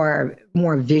or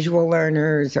more visual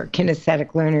learners or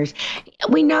kinesthetic learners.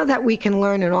 We know that we can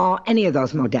learn in any of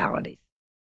those modalities.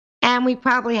 And we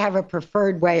probably have a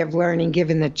preferred way of learning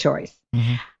given the choice.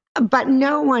 Mm-hmm. But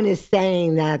no one is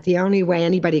saying that the only way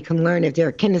anybody can learn, if they're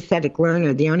a kinesthetic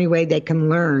learner, the only way they can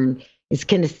learn is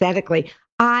kinesthetically.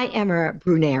 I am a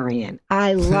Brunerian.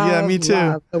 I love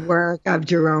the work of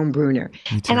Jerome Bruner.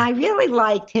 And I really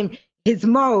liked his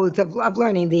modes of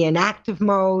learning, the inactive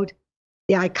mode,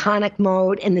 the iconic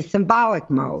mode, and the symbolic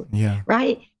mode,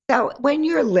 right? So when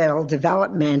you're little,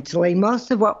 developmentally,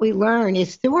 most of what we learn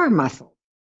is through our muscles,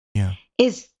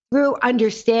 is through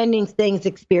understanding things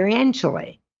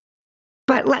experientially.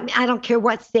 But I don't care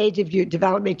what stage of your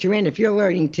development you're in. If you're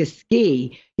learning to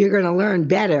ski, you're going to learn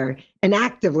better and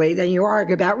actively than you are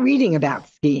about reading about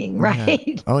skiing, right?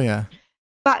 Yeah. Oh, yeah.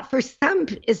 But for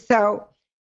so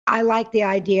I like the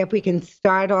idea if we can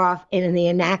start off in the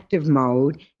inactive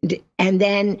mode and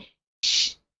then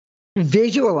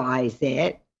visualize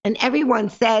it. And everyone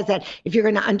says that if you're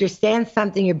going to understand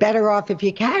something, you're better off if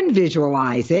you can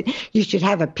visualize it. You should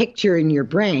have a picture in your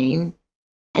brain.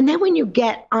 And then when you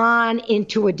get on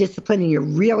into a discipline and you're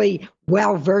really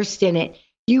well versed in it,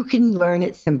 you can learn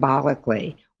it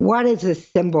symbolically. What is the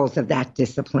symbols of that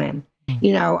discipline?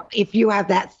 If you have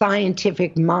that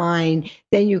scientific mind,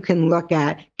 then you can look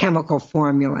at chemical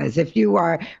formulas. If you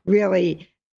are really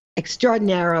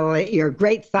you're a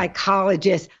great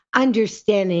psychologist,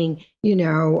 understanding,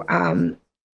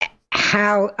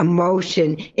 how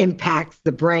emotion impacts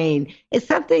the brain is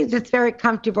something that's very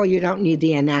comfortable. You don't need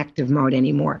the inactive mode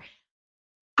anymore.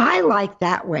 I like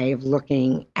that way of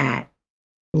looking at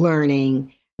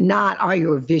learning. Not are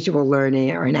you a visual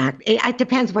learner or an act? It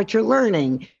depends what you're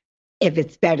learning. If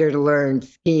it's better to learn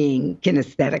skiing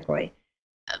kinesthetically,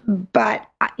 but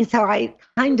so I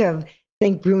kind of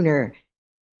think Bruner,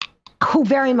 who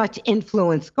very much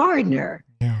influenced Gardner,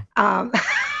 as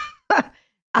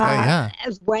a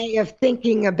way of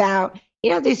thinking about,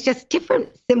 there's just different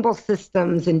symbol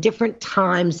systems and different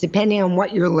times, depending on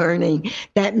what you're learning,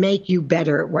 that make you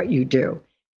better at what you do.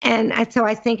 And so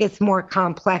I think it's more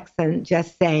complex than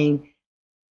just saying,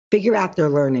 figure out their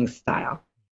learning style.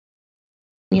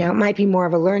 It might be more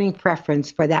of a learning preference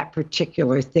for that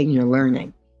particular thing you're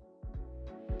learning.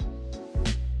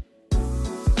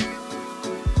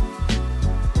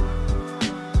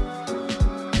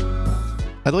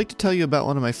 I'd like to tell you about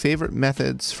one of my favorite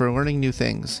methods for learning new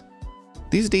things.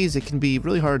 These days, it can be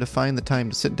really hard to find the time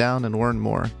to sit down and learn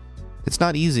more. It's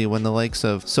not easy when the likes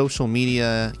of social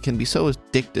media can be so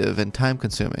addictive and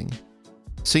time-consuming.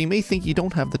 So you may think you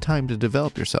don't have the time to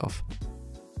develop yourself.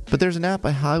 But there's an app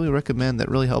I highly recommend that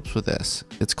really helps with this.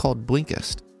 It's called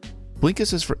Blinkist.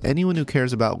 Blinkist is for anyone who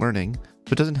cares about learning,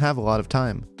 but doesn't have a lot of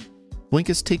time.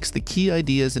 Blinkist takes the key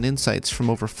ideas and insights from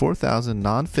over 4,000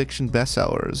 nonfiction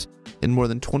bestsellers in more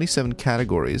than 27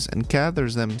 categories and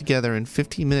gathers them together in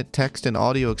 15-minute text and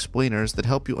audio explainers that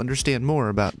help you understand more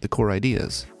about the core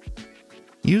ideas.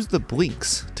 Use the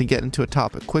blinks to get into a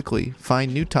topic quickly,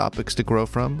 find new topics to grow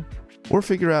from, or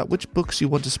figure out which books you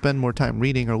want to spend more time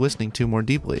reading or listening to more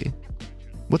deeply.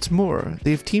 What's more,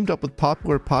 they've teamed up with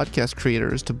popular podcast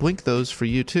creators to blink those for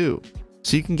you too,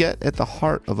 so you can get at the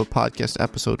heart of a podcast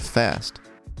episode fast.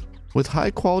 With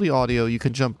high-quality audio, you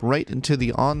can jump right into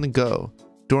the on-the-go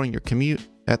during your commute,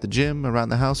 at the gym, around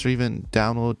the house, or even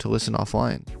download to listen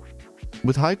offline.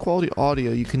 With high-quality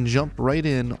audio, you can jump right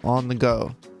in on the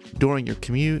go during your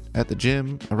commute, at the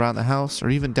gym, around the house, or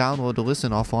even download to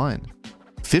listen offline.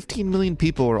 15 million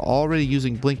people are already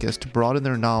using Blinkist to broaden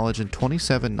their knowledge in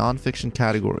 27 nonfiction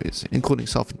categories, including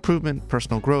self-improvement,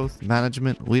 personal growth,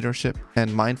 management, leadership,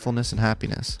 and mindfulness and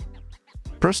happiness.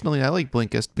 Personally, I like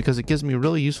Blinkist because it gives me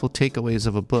really useful takeaways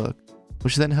of a book,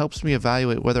 which then helps me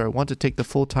evaluate whether I want to take the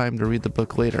full time to read the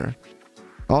book later.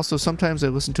 Also, sometimes I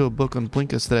listen to a book on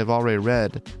Blinkist that I've already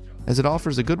read, as it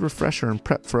offers a good refresher and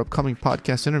prep for upcoming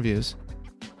podcast interviews.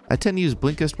 I tend to use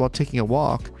Blinkist while taking a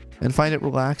walk, and find it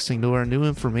relaxing to learn new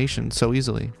information so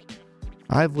easily.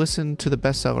 I've listened to the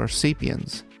bestseller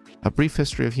Sapiens, A Brief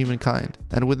History of Humankind,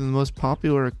 and within the most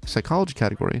popular psychology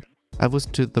category, I've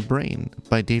listened to The Brain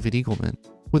by David Eagleman.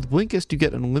 With Blinkist, you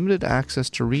get unlimited access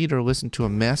to read or listen to a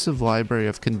massive library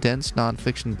of condensed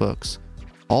nonfiction books,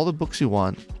 all the books you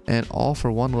want, and all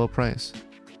for one low price.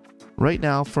 Right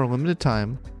now, for a limited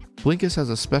time, Blinkist has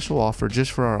a special offer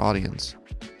just for our audience.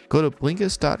 Go to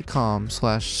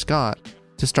Blinkist.com/Scott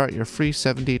to start your free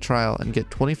 7-day trial and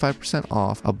get 25%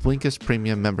 off a Blinkist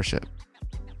Premium membership.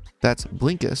 That's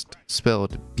Blinkist,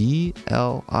 spelled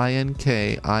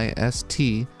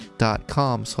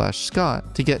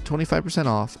BLINKIST.com/Scott to get 25%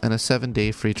 off and a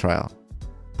 7-day free trial.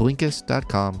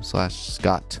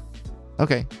 Blinkist.com/Scott.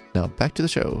 Okay, now back to the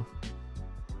show.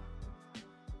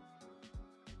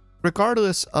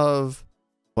 Regardless of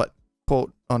what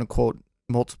quote unquote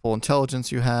multiple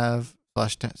intelligence you have,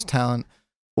 /talent,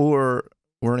 or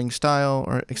learning style,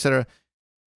 or etc.,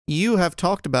 you have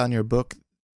talked about in your book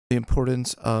the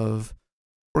importance of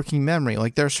working memory.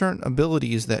 Like, there are certain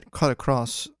abilities that cut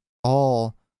across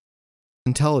all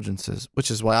intelligences,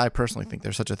 which is why I personally think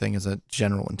there's such a thing as a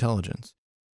general intelligence.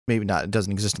 Maybe not, it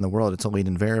doesn't exist in the world, it's a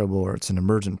latent variable or it's an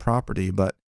emergent property,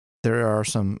 but there are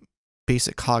some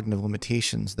basic cognitive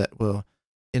limitations that will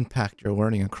impact your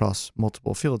learning across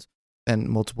multiple fields and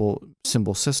multiple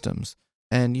symbol systems.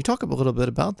 And you talk a little bit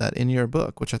about that in your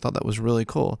book, which I thought that was really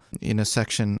cool, in a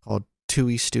section called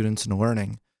TUI Students and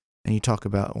Learning. And you talk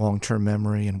about long-term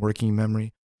memory and working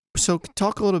memory. So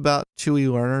talk a little about TUI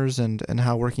learners and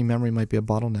how working memory might be a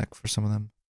bottleneck for some of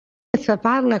them. It's a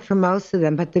bottleneck for most of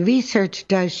them, but the research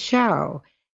does show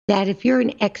that if you're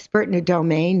an expert in a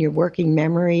domain, your working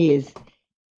memory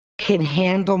can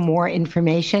handle more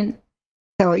information.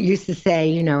 So it used to say,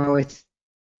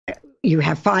 you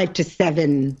have 5 to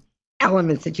 7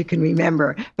 elements that you can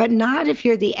remember, but not if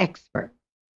you're the expert.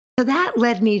 So that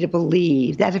led me to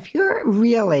believe that if you're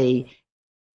really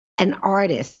an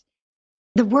artist,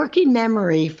 the working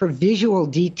memory for visual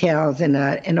details in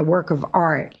a work of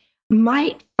art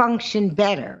might function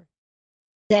better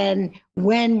than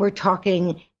when we're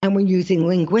talking and we're using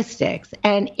linguistics.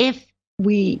 And if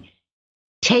we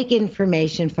take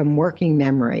information from working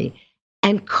memory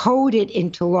and code it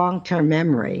into long-term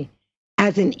memory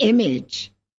as an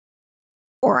image,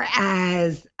 or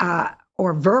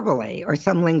or verbally, or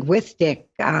some linguistic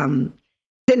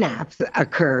synapse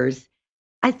occurs,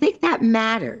 I think that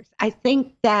matters. I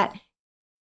think that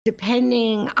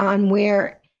depending on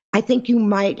where, I think you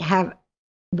might have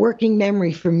working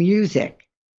memory for music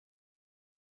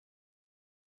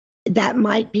that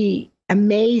might be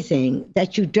amazing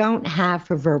that you don't have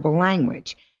for verbal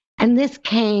language. And this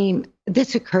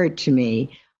occurred to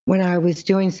me when I was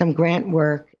doing some grant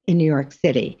work in New York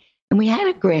City. And we had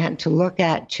a grant to look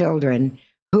at children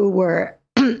who were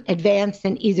advanced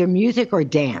in either music or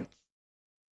dance.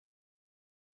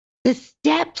 The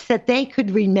steps that they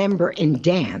could remember in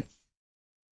dance,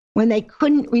 when they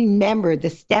couldn't remember the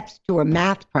steps to a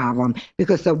math problem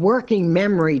because the working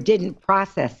memory didn't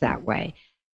process that way,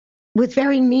 was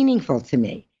very meaningful to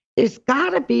me. There's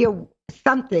got to be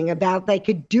something about they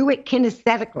could do it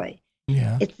kinesthetically.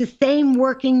 Yeah. It's the same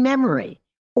working memory.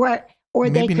 Or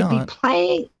they could be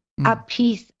playing a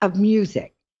piece of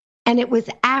music, and it was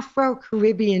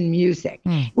Afro-Caribbean music.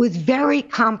 It was very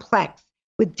complex,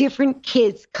 with different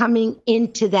kids coming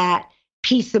into that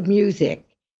piece of music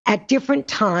at different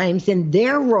times, and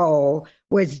their role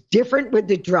was different with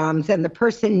the drums and the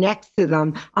person next to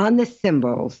them on the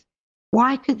cymbals,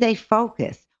 why could they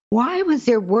focus? Why was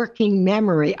their working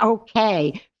memory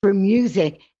okay for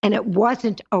music and it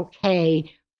wasn't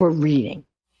okay for reading?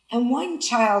 And one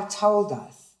child told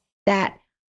us that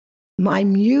my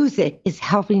music is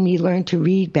helping me learn to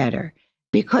read better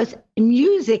because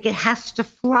music, it has to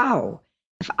flow.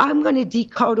 If I'm going to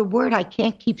decode a word, I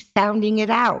can't keep sounding it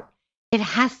out. It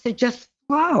has to just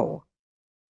flow.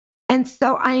 And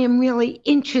so I am really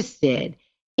interested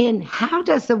in how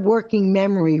does the working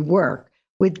memory work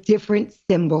with different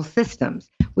symbol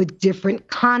systems, with different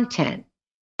content.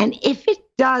 And if it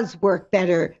does work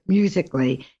better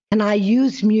musically, can I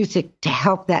use music to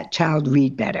help that child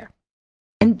read better?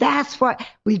 And that's what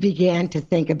we began to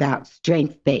think about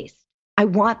strength-based. I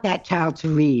want that child to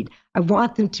read. I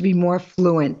want them to be more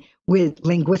fluent with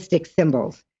linguistic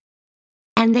symbols.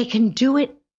 And they can do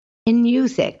it in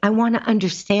music. I want to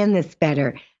understand this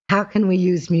better. How can we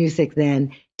use music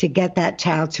then to get that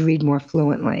child to read more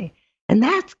fluently? And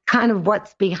that's kind of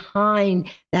what's behind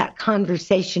that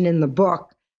conversation in the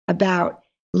book about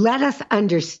let us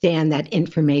understand that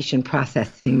information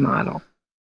processing model.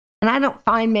 And I don't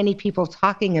find many people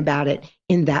talking about it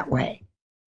in that way.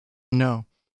 No,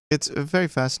 it's a very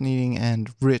fascinating and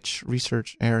rich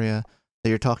research area that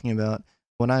you're talking about.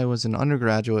 When I was an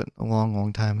undergraduate a long,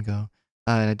 long time ago,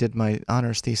 and I did my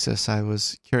honors thesis, I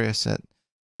was curious at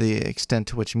the extent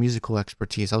to which musical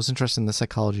expertise, I was interested in the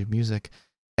psychology of music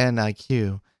and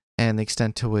IQ, and the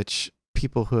extent to which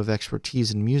people who have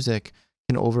expertise in music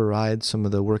can override some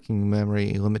of the working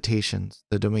memory limitations,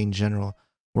 the domain general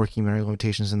working memory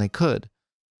limitations, and they could.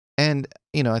 And,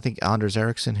 I think Anders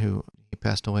Ericsson, he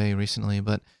passed away recently,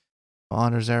 but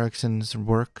Anders Ericsson's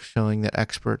work showing that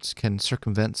experts can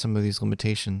circumvent some of these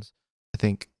limitations, I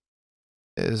think,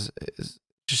 is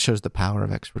just shows the power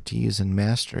of expertise and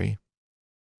mastery.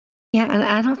 Yeah, and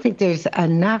I don't think there's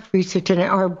enough research in it,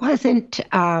 or wasn't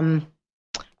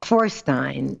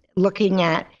Forstein looking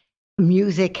at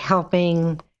music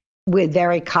helping with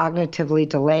very cognitively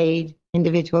delayed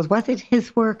individuals? Was it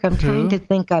his work? I'm trying to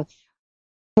think of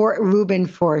Ruben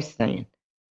Forstein.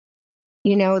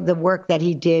 The work that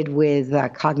he did with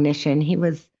cognition. He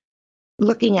was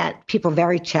looking at people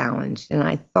very challenged, and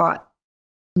I thought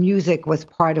music was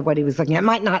part of what he was looking at.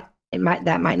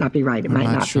 That might not be right. It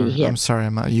might not be him. I'm sorry.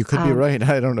 You could be right.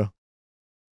 I don't know.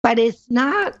 But it's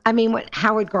not, what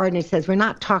Howard Gardner says, we're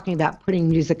not talking about putting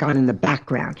music on in the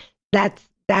background. That's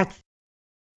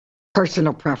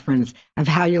personal preference of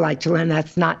how you like to learn.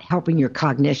 That's not helping your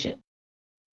cognition.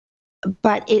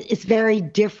 But it's very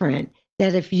different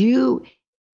that if you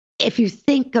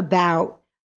think about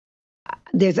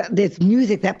there's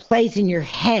music that plays in your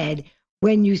head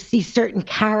when you see certain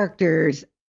characters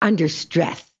under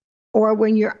stress, or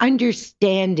when you're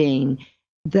understanding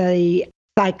the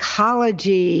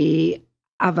psychology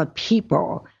of a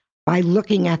people by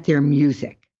looking at their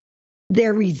music.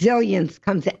 Their resilience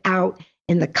comes out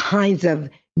in the kinds of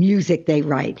music they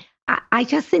write. I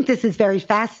just think this is very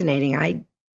fascinating. I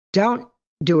don't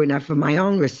do enough of my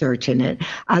own research in it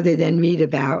other than read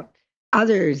about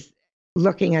others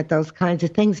looking at those kinds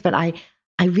of things. But I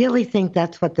really think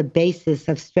that's what the basis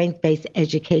of strength-based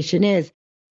education is.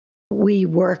 We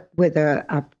work with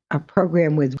a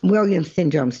program with Williams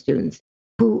syndrome students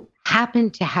who happen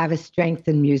to have a strength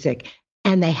in music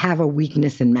and they have a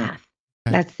weakness in math.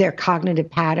 Okay. That's their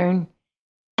cognitive pattern.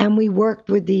 And we worked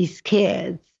with these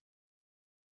kids,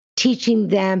 teaching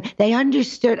them, they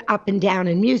understood up and down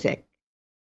in music.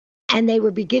 And they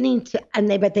were beginning to,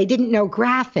 but they didn't know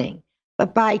graphing.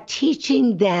 But by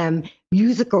teaching them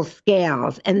musical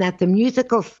scales, and that the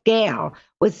musical scale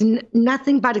was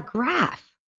nothing but a graph,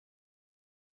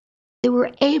 they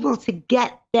were able to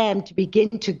get them to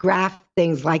begin to graph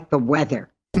things like the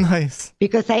weather. Nice.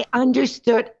 Because they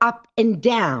understood up and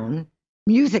down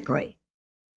musically.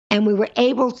 And we were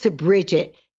able to bridge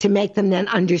it to make them then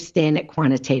understand it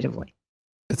quantitatively.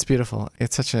 It's beautiful.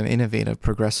 It's such an innovative,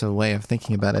 progressive way of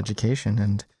thinking about education.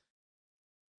 And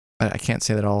I can't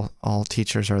say that all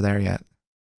teachers are there yet.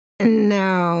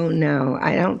 No.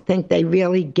 I don't think they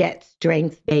really get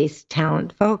strength-based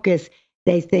talent focus.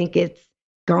 They think it's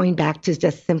going back to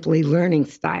just simply learning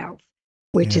styles,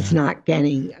 which is not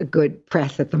getting a good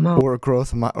press at the moment. Or a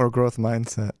growth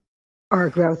mindset. Or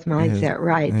a growth mindset,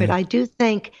 right. Yeah. But I do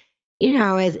think,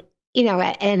 and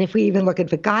if we even look at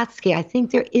Vygotsky, I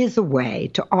think there is a way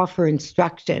to offer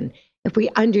instruction if we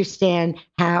understand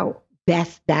how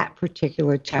best that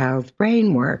particular child's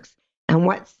brain works and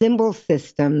what symbol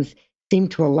systems seem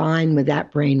to align with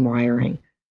that brain wiring.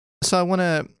 So I want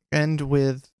to end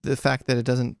with the fact that it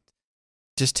doesn't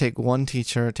just take one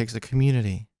teacher, it takes a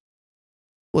community.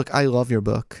 Look, I love your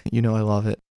book. You know I love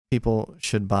it. People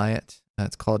should buy it.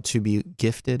 It's called To Be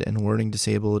Gifted and Learning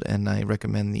Disabled, and I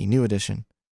recommend the new edition.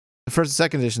 The first and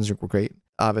second editions were great,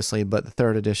 obviously, but the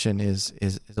third edition is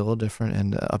a little different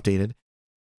and updated.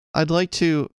 I'd like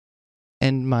to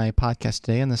end my podcast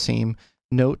today on the same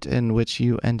note in which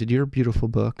you ended your beautiful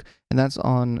book, and that's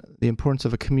on the importance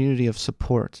of a community of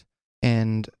support.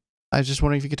 And I was just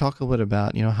wondering if you could talk a little bit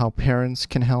about, how parents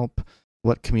can help,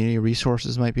 what community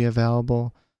resources might be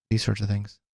available, these sorts of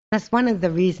things. That's one of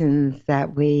the reasons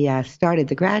that we started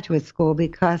the graduate school,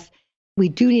 because we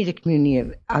do need a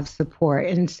community of support.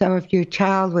 And so if your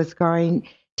child was going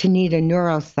to need a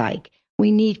neuropsych,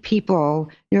 we need people,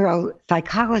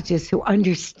 neuropsychologists, who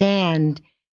understand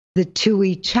the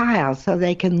TUI child so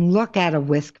they can look at a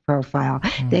WISC profile.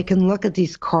 They can look at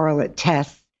these correlate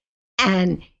tests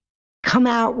and come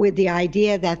out with the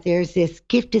idea that there's this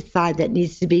gifted side that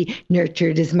needs to be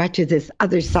nurtured as much as this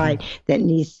other side that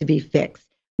needs to be fixed.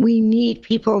 We need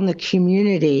people in the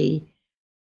community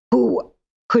who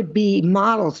could be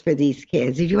models for these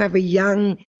kids. If you have a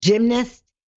young gymnast,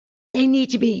 they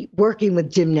need to be working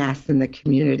with gymnasts in the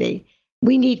community.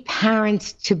 We need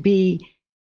parents to be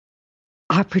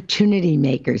opportunity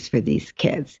makers for these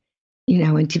kids,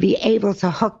 and to be able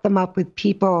to hook them up with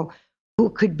people who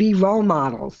could be role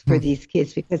models for these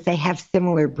kids because they have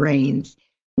similar brains.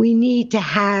 We need to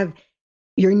have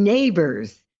your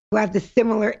neighbors who have the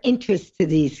similar interests to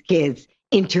these kids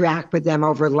interact with them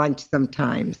over lunch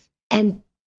sometimes. And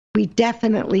we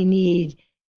definitely need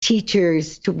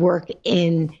teachers to work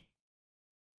in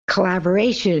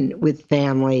collaboration with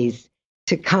families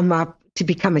to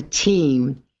become a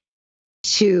team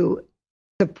to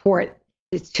support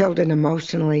the children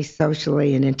emotionally,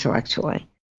 socially, and intellectually.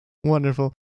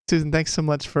 Wonderful. Susan, thanks so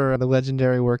much for the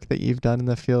legendary work that you've done in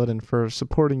the field and for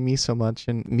supporting me so much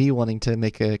and me wanting to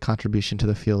make a contribution to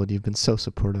the field. You've been so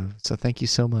supportive. So thank you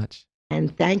so much.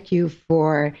 And thank you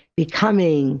for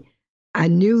becoming a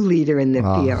new leader in the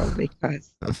field,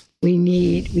 because we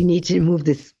need to move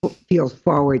this field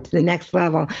forward to the next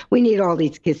level. We need all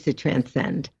these kids to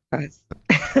transcend us.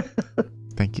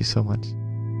 Thank you so much.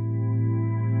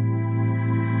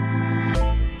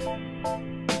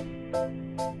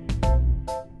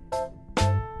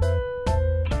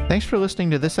 Thanks for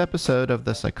listening to this episode of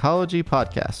the Psychology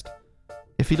Podcast.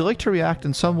 If you'd like to react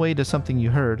in some way to something you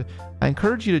heard, I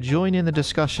encourage you to join in the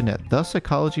discussion at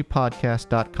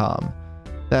thepsychologypodcast.com.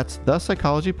 That's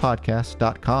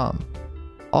thepsychologypodcast.com.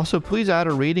 Also, please add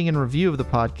a rating and review of the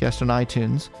podcast on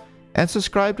iTunes, and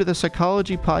subscribe to the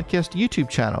Psychology Podcast YouTube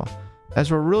channel, as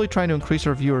we're really trying to increase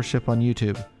our viewership on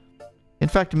YouTube. In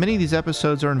fact, many of these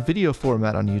episodes are in video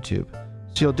format on YouTube,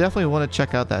 so you'll definitely want to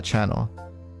check out that channel.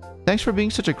 Thanks for being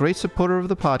such a great supporter of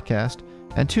the podcast,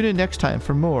 and tune in next time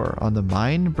for more on the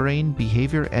mind, brain,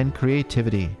 behavior, and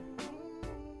creativity.